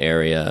Atlanta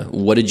area.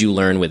 What did you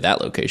learn with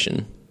that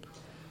location?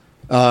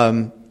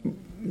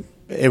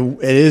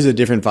 It is a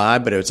different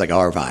vibe, but it was like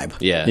our vibe.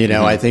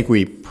 Yeah. I think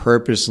we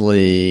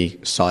purposely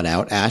sought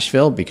out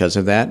Asheville because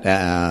of that.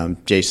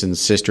 Jason's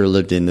sister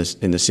lived in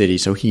the city,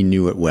 so he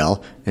knew it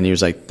well, and he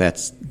was like,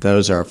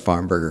 those are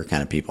farm burger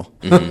kind of people.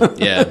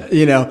 Mm-hmm. Yeah.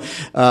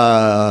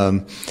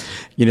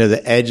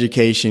 The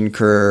education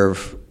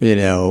curve,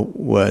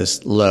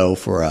 was low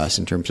for us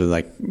in terms of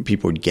like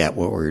people would get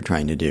what we were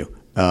trying to do.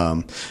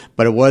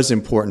 But it was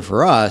important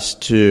for us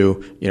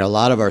to, a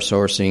lot of our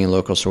sourcing and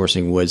local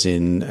sourcing was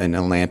in an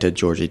Atlanta,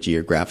 Georgia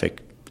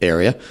geographic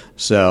area.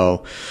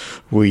 So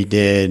we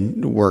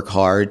did work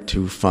hard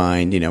to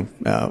find,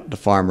 the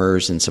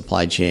farmers and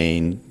supply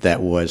chain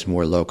that was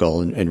more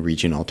local and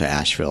regional to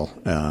Asheville,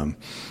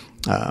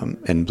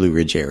 and Blue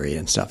Ridge area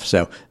and stuff.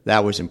 So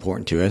that was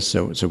important to us.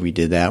 So we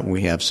did that.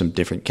 We have some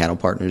different cattle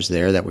partners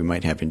there that we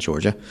might have in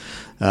Georgia.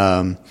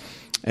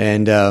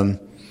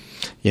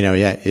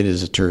 It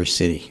is a tourist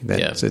city.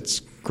 It's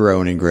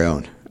grown and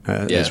grown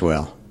as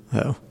well.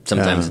 So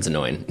sometimes it's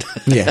annoying.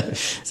 Yeah.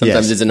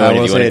 Sometimes it's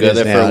annoying if you want to go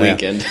there for a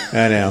weekend.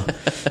 I know.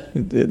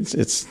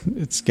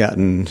 It's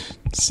gotten,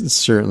 it's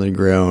certainly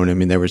grown. I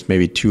mean, there was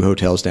maybe 2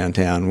 hotels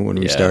downtown when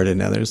we started.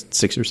 Now there's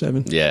 6 or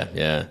 7.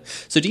 Yeah.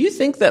 So do you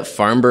think that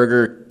farm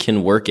burger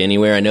can work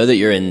anywhere? I know that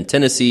you're in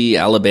Tennessee,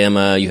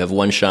 Alabama. You have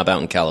one shop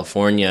out in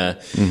California.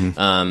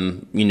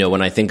 Mm-hmm.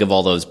 When I think of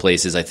all those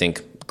places, I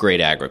think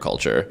great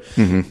agriculture.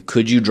 Mm-hmm.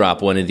 Could you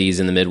drop one of these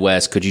in the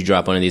Midwest? Could you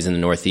drop one of these in the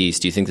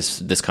Northeast? Do you think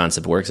this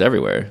concept works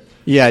everywhere?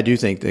 Yeah, I do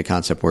think the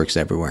concept works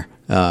everywhere.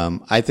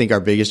 I think our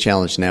biggest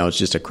challenge now is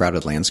just a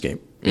crowded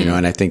landscape,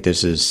 and I think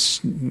this is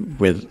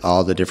with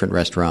all the different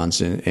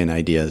restaurants and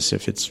ideas,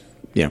 if it's,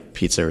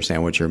 pizza or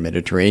sandwich or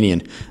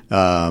Mediterranean,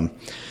 there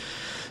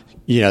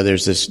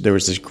was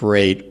this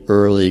great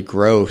early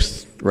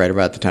growth right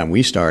about the time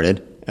we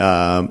started.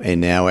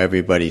 And now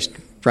everybody's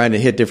trying to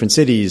hit different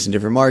cities and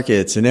different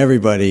markets and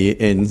everybody.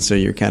 And so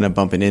you're kind of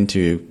bumping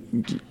into,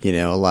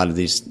 a lot of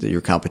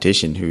your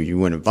competition who you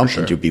wouldn't have bumped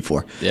into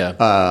before.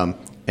 Yeah.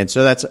 And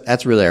so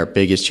that's really our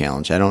biggest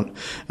challenge.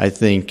 I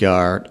think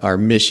our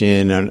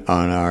mission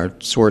on our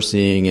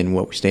sourcing and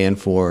what we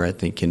stand for, I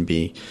think can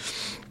be,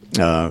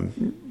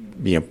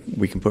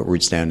 we can put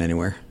roots down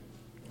anywhere.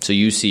 So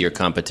you see your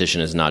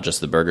competition as not just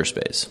the burger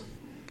space.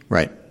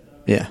 Right.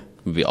 Yeah.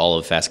 It would be all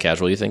of fast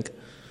casual, you think?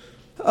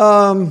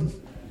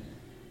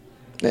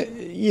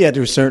 Yeah,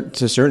 to a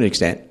certain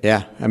extent.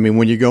 Yeah. I mean,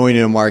 when you're going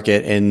to a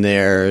market and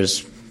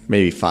there's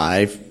maybe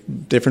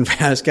 5 different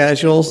fast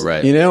casuals,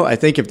 right. I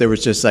think if there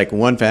was just like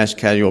one fast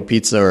casual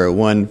pizza or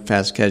one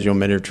fast casual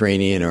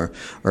Mediterranean or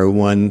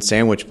one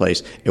sandwich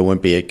place, it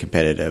wouldn't be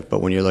competitive.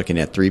 But when you're looking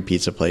at 3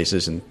 pizza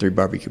places and 3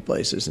 barbecue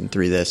places and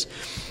 3 this,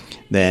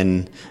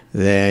 then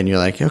you're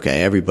like,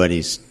 okay,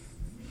 everybody's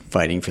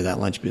fighting for that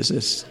lunch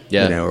business,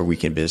 or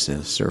weekend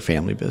business or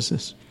family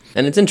business.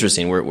 And it's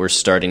interesting. We're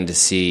starting to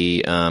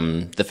see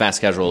the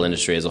fast casual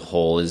industry as a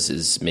whole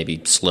is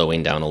maybe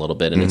slowing down a little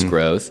bit in its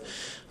growth.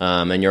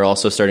 And you're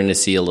also starting to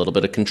see a little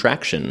bit of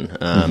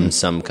contraction.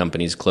 Some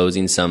companies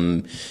closing,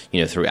 some,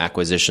 through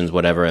acquisitions,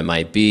 whatever it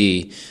might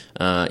be.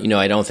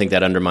 I don't think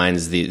that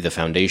undermines the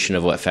foundation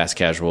of what fast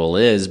casual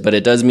is, but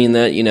it does mean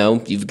that,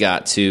 you've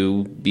got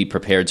to be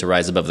prepared to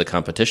rise above the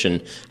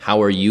competition.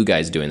 How are you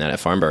guys doing that at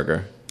Farm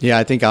Burger? Yeah,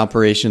 I think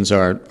operations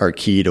are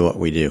key to what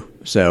we do.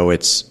 So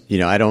it's,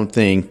 I don't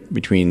think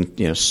between,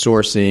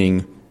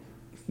 sourcing,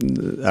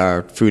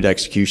 our food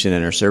execution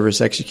and our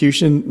service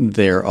execution,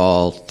 they're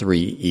all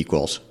 3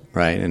 equals,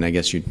 right? And I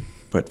guess you'd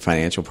put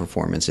financial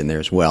performance in there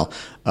as well.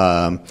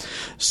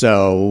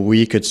 So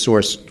we could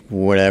source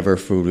whatever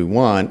food we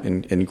want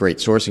and great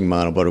sourcing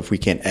model, but if we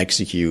can't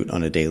execute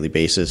on a daily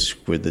basis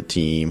with the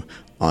team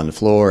on the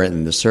floor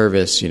and the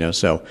service,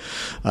 so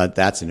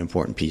that's an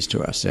important piece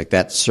to us. Like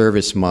that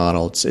service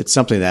model, it's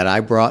something that I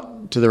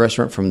brought to the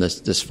restaurant from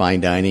this fine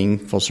dining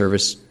full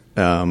service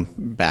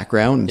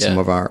background and some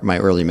of my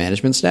early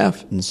management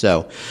staff. And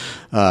so,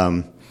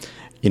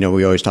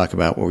 we always talk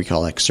about what we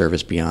call like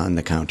service beyond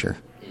the counter,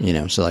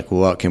 so like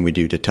what can we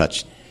do to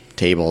touch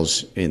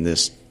tables in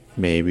this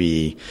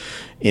maybe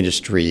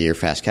industry or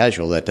fast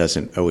casual that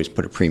doesn't always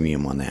put a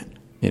premium on that,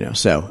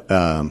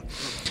 so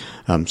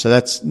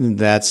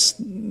that's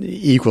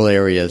equal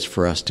areas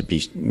for us to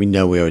be. We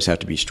know we always have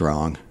to be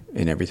strong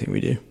in everything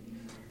we do.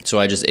 So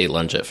I just ate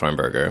lunch at Farm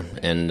Burger,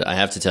 and I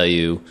have to tell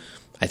you,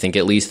 I think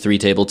at least 3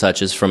 table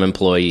touches from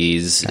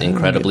employees,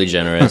 incredibly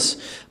generous.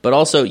 But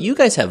also, you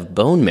guys have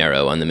bone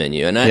marrow on the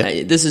menu. And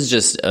this is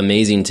just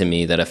amazing to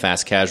me that a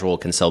fast casual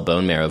can sell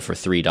bone marrow for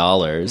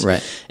 $3.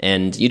 Right.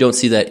 And you don't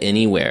see that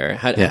anywhere.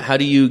 How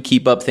do you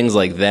keep up things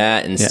like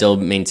that and still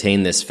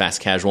maintain this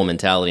fast casual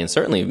mentality and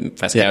certainly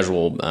fast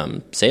casual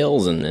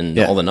sales and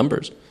all the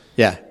numbers?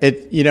 Yeah.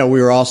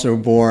 We were also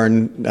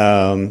born,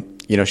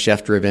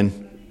 chef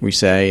driven, we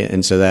say,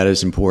 and so that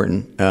is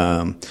important.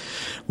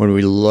 When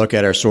we look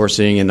at our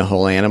sourcing and the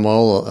whole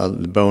animal,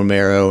 the bone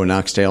marrow and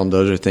oxtail, and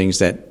those are things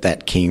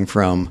that came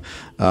from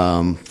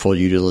full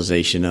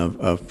utilization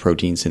of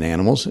proteins in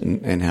animals,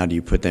 and how do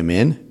you put them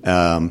in?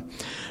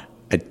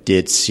 I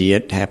did see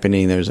it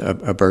happening. There's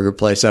a burger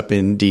place up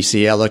in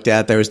D.C. I looked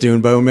at that was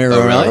doing bone marrow.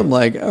 Oh, really? I'm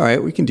like, all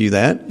right, we can do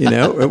that.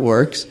 It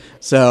works.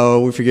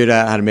 So we figured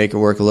out how to make it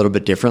work a little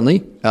bit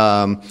differently.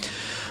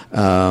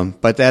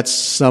 But that's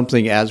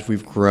something as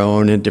we've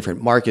grown in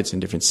different markets in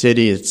different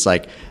cities, it's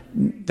like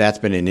that's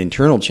been an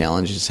internal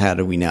challenge is how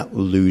do we not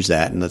lose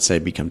that and let's say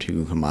become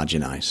too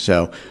homogenized.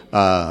 So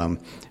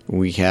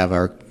we have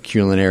our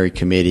culinary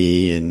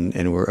committee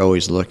and we're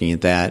always looking at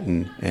that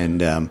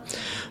and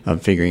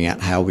figuring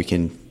out how we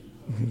can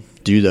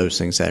do those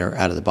things that are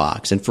out of the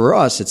box. And for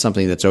us, it's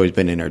something that's always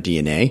been in our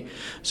DNA.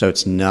 So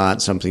it's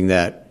not something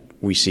that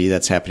we see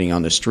that's happening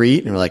on the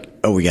street and we're like,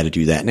 oh, we got to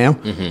do that now.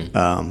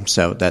 Mm-hmm.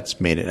 So that's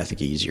made it, I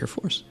think, easier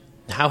for us.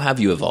 How have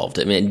you evolved?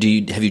 I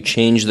mean, have you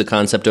changed the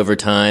concept over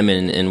time,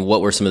 and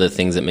what were some of the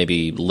things that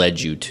maybe led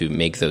you to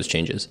make those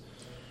changes?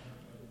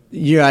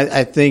 Yeah,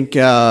 I think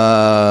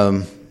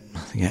I've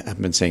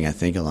been saying I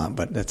think a lot,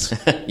 but that's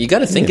you got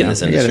to think in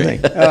this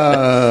industry.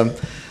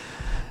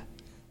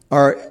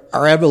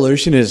 Our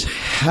evolution is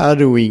how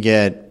do we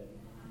get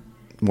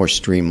more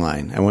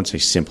streamlined. I won't say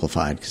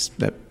simplified because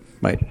that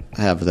might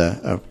have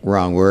the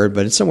wrong word,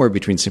 but it's somewhere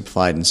between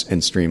simplified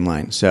and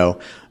streamlined. So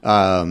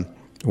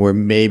where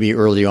maybe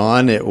early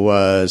on it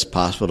was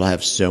possible to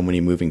have so many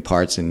moving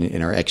parts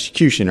in our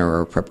execution or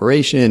our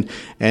preparation,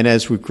 and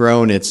as we've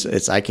grown,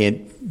 it's I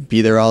can't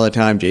be there all the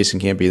time. Jason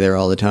can't be there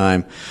all the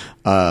time.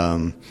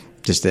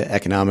 Just the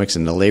economics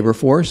and the labor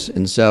force,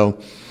 and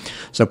so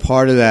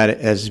part of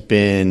that has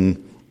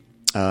been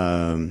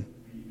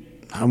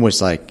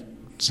almost like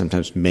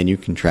sometimes menu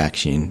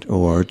contraction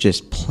or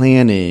just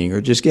planning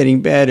or just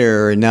getting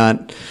better and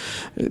not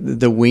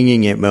the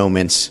winging it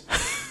moments.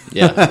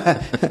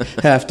 Yeah.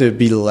 Have to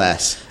be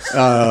less.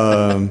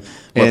 More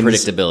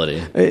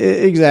predictability.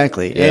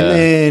 Exactly. Yeah.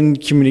 And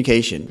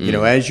communication. You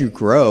know, as you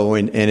grow,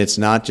 and it's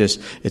not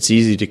just, it's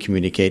easy to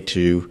communicate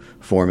to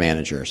 4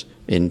 managers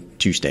in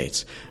 2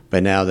 states.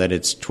 But now that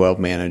it's 12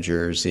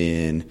 managers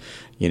in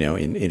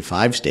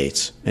 5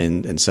 states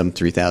and some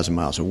 3,000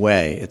 miles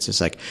away, it's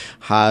just like,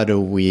 how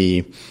do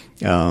we,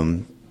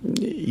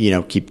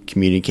 keep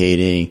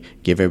communicating,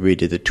 give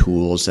everybody the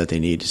tools that they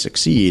need to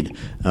succeed.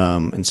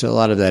 And so a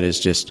lot of that is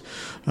just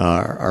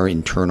our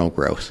internal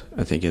growth,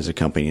 I think, as a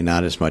company,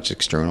 not as much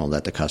external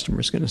that the customer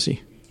is going to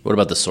see. What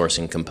about the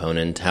sourcing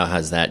component? How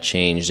has that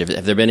changed?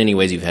 Have there been any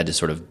ways you've had to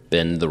sort of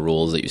bend the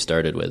rules that you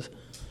started with?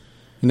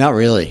 Not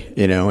really,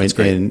 That's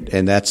great.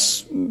 and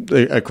that's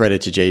a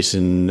credit to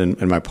Jason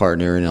and my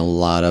partner and a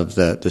lot of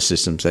the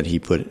systems that he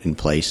put in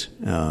place.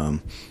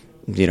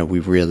 We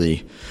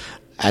really,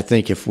 I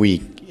think if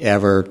we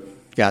ever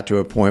got to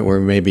a point where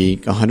maybe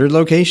 100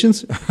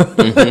 locations,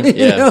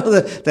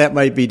 that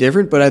might be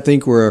different. But I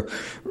think we're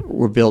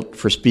built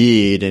for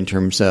speed in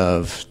terms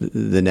of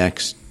the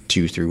next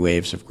 2-3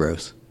 waves of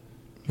growth.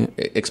 Yeah.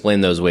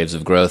 Explain those waves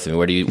of growth. I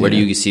mean, where do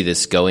you see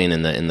this going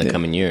in the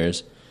coming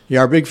years? Yeah,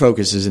 our big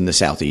focus is in the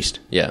Southeast.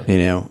 Yeah.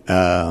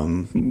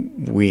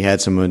 We had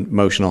some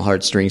emotional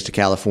heartstrings to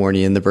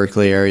California in the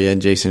Berkeley area,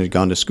 and Jason had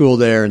gone to school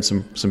there, and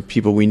some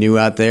people we knew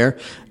out there.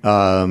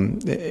 But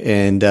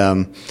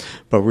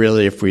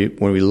really,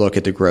 when we look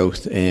at the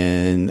growth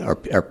and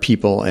our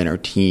people and our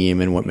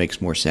team, and what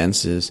makes more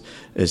sense is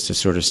to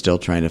sort of still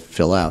trying to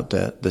fill out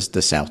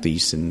the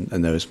Southeast and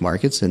those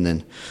markets, and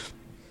then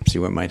see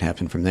what might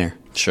happen from there.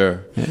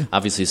 Sure. Yeah.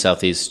 Obviously,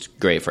 Southeast,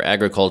 great for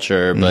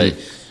agriculture, but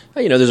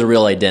there's a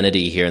real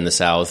identity here in the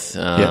South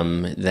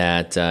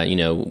that,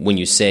 when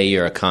you say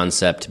you're a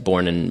concept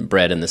born and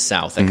bred in the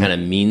South, that kind of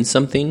means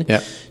something.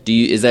 Yeah.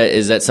 Is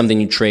that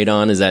something you trade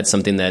on? Is that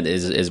something that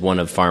is one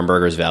of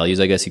Farmburger's values,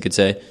 I guess you could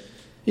say?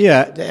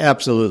 Yeah,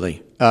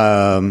 absolutely.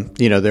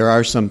 There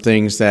are some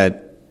things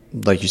that,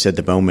 like you said,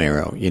 the bone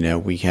marrow,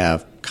 we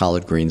have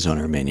collard greens on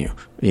our menu.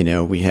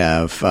 We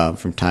have,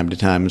 from time to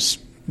time,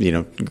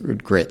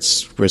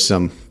 grits with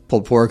some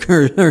pulled pork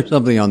or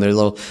something on their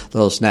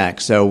little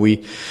snacks. So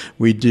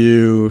we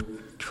do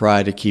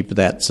try to keep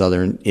that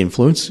Southern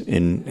influence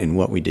in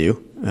what we do,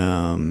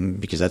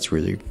 because that's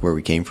really where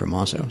we came from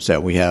also. So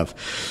we have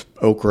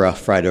okra,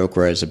 fried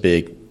okra is a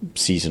big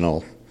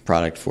seasonal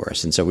product for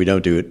us. And so we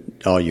don't do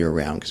it all year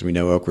round because we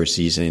know okra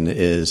season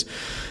is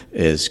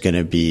going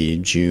to be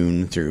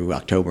June through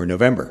October,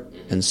 November.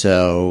 And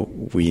so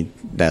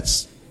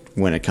that's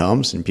when it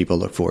comes and people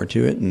look forward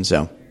to it. And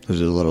so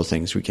those are the little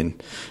things we can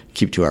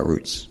keep to our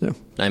roots. So.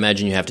 I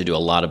imagine you have to do a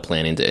lot of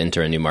planning to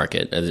enter a new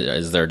market.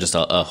 Is there just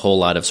a whole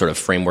lot of sort of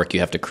framework you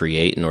have to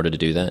create in order to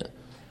do that?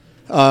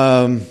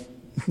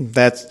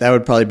 That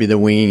would probably be the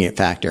winging it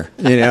factor,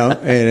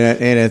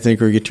 and I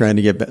think we're trying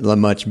to get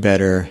much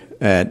better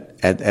at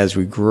as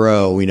we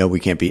grow. We know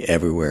we can't be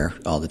everywhere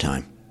all the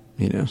time,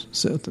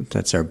 so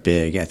that's our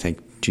big, I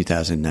think,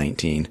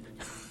 2019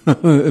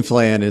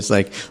 plan is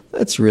like,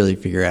 let's really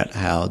figure out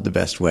how the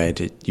best way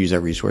to use our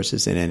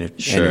resources and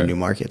enter new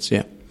markets.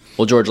 Yeah.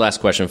 Well, George, last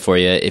question for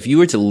you. If you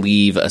were to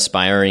leave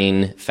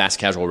aspiring fast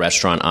casual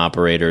restaurant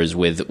operators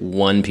with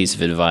one piece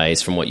of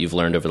advice from what you've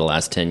learned over the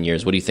last 10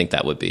 years, what do you think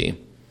that would be?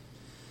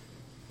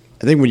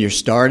 I think when you're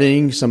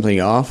starting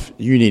something off,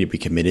 you need to be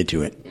committed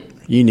to it.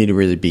 You need to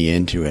really be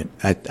into it.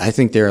 I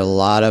think there are a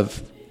lot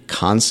of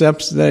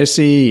concepts that I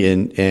see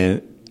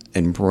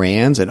in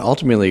brands, and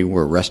ultimately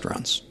we're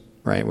restaurants,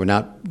 right? We're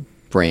not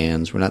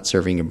brands. We're not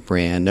serving a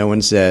brand. No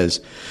one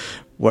says,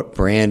 what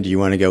brand do you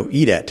want to go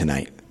eat at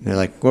tonight? And they're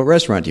like, what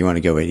restaurant do you want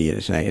to go eat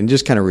at tonight? And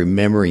just kind of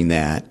remembering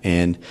that,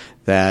 and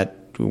that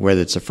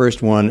whether it's the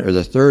first one or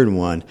the third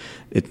one,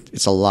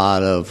 it's a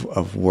lot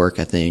of work,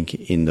 I think,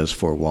 in those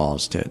 4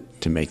 walls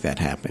to make that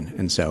happen.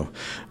 And so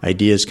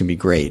ideas can be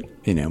great,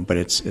 but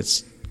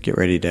it's get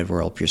ready to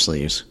roll up your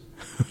sleeves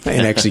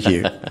and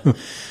execute.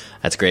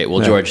 That's great. Well,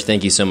 George,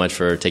 thank you so much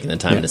for taking the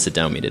time to sit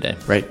down with me today.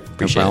 Right.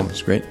 Appreciate it.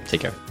 It's great.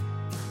 Take care.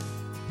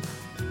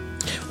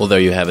 Well, there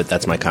you have it.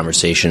 That's my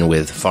conversation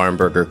with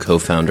Farmburger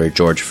co-founder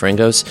George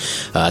Frangos.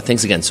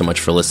 Thanks again so much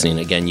for listening.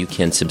 Again, you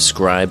can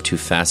subscribe to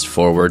Fast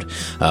Forward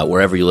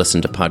wherever you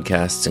listen to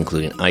podcasts,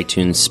 including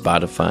iTunes,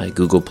 Spotify,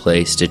 Google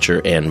Play,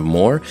 Stitcher, and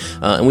more.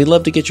 And we'd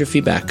love to get your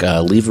feedback.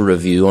 Leave a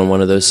review on one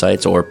of those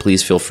sites, or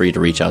please feel free to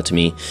reach out to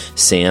me,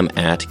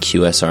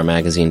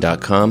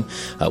 sam@qsrmagazine.com.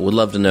 Would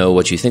love to know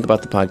what you think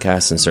about the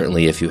podcast, and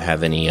certainly if you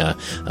have any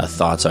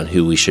thoughts on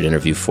who we should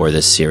interview for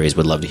this series,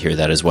 would love to hear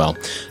that as well.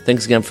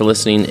 Thanks again for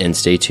listening, and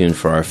stay tuned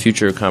for our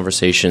future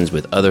conversations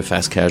with other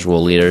fast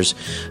casual leaders.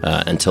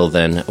 Until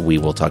then, we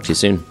will talk to you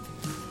soon.